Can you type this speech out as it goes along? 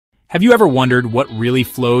Have you ever wondered what really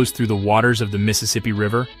flows through the waters of the Mississippi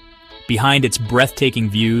River? Behind its breathtaking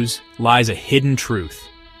views lies a hidden truth.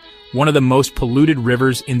 One of the most polluted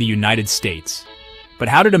rivers in the United States. But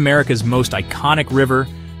how did America's most iconic river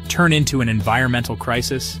turn into an environmental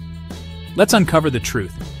crisis? Let's uncover the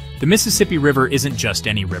truth. The Mississippi River isn't just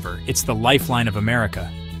any river, it's the lifeline of America.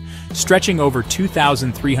 Stretching over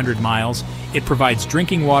 2,300 miles, it provides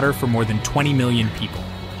drinking water for more than 20 million people.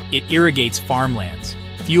 It irrigates farmlands,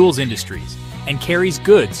 fuels industries, and carries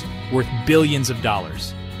goods worth billions of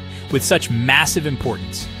dollars. With such massive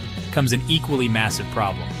importance comes an equally massive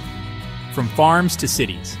problem. From farms to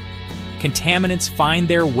cities, contaminants find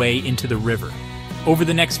their way into the river. Over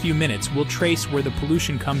the next few minutes, we'll trace where the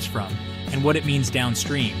pollution comes from and what it means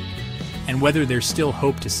downstream, and whether there's still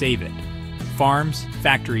hope to save it. Farms,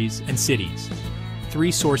 factories, and cities.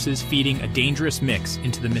 3 sources feeding a dangerous mix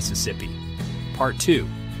into the Mississippi. Part 2.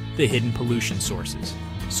 The hidden pollution sources.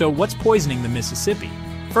 So what's poisoning the Mississippi?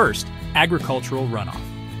 First, agricultural runoff.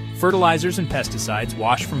 Fertilizers and pesticides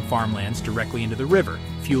wash from farmlands directly into the river,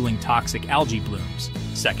 fueling toxic algae blooms.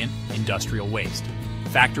 Second, industrial waste.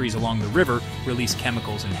 Factories along the river release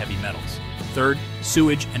chemicals and heavy metals. Third,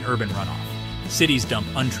 sewage and urban runoff. Cities dump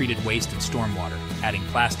untreated waste and stormwater, adding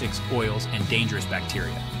plastics, oils, and dangerous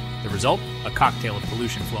bacteria. The result? A cocktail of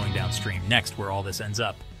pollution flowing downstream. Next, where all this ends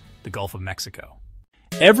up, the Gulf of Mexico.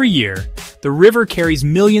 Every year, the river carries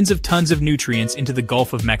millions of tons of nutrients into the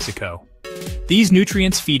Gulf of Mexico. These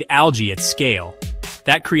nutrients feed algae at scale.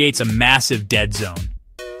 That creates a massive dead zone,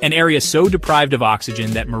 an area so deprived of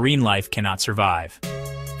oxygen that marine life cannot survive.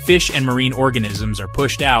 Fish and marine organisms are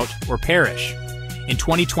pushed out or perish. In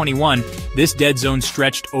 2021, this dead zone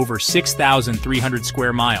stretched over 6,300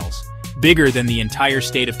 square miles, bigger than the entire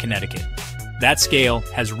state of Connecticut. That scale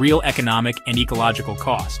has real economic and ecological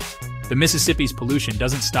cost. The Mississippi's pollution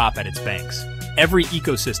doesn't stop at its banks. Every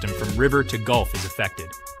ecosystem from river to gulf is affected.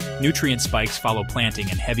 Nutrient spikes follow planting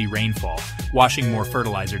and heavy rainfall, washing more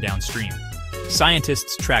fertilizer downstream.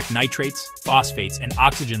 Scientists track nitrates, phosphates, and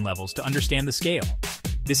oxygen levels to understand the scale.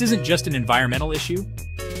 This isn't just an environmental issue,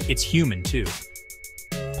 it's human too.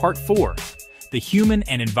 Part 4. The human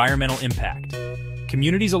and environmental impact.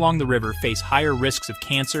 Communities along the river face higher risks of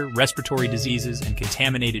cancer, respiratory diseases, and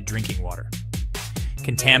contaminated drinking water.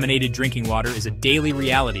 Contaminated drinking water is a daily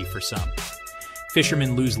reality for some.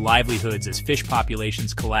 Fishermen lose livelihoods as fish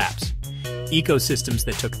populations collapse. Ecosystems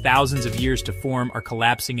that took thousands of years to form are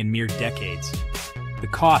collapsing in mere decades. The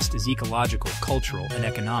cost is ecological, cultural, and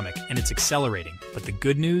economic, and it's accelerating. But the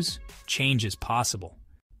good news? Change is possible.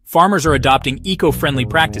 Farmers are adopting eco-friendly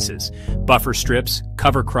practices, buffer strips,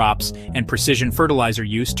 cover crops, and precision fertilizer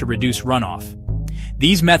use to reduce runoff.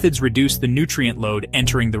 These methods reduce the nutrient load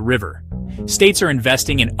entering the river. States are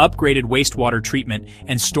investing in upgraded wastewater treatment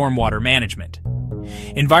and stormwater management.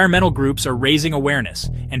 Environmental groups are raising awareness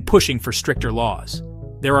and pushing for stricter laws.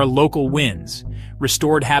 There are local wins,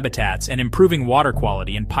 restored habitats, and improving water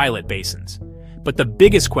quality in pilot basins. But the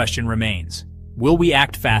biggest question remains: will we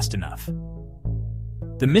act fast enough?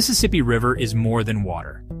 The Mississippi River is more than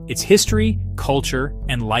water. It's history, culture,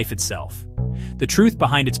 and life itself. The truth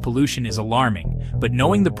behind its pollution is alarming, but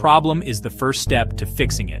knowing the problem is the first step to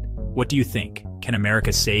fixing it. What do you think? Can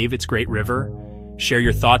America save its great river? Share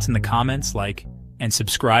your thoughts in the comments, like, and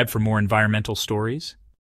subscribe for more environmental stories.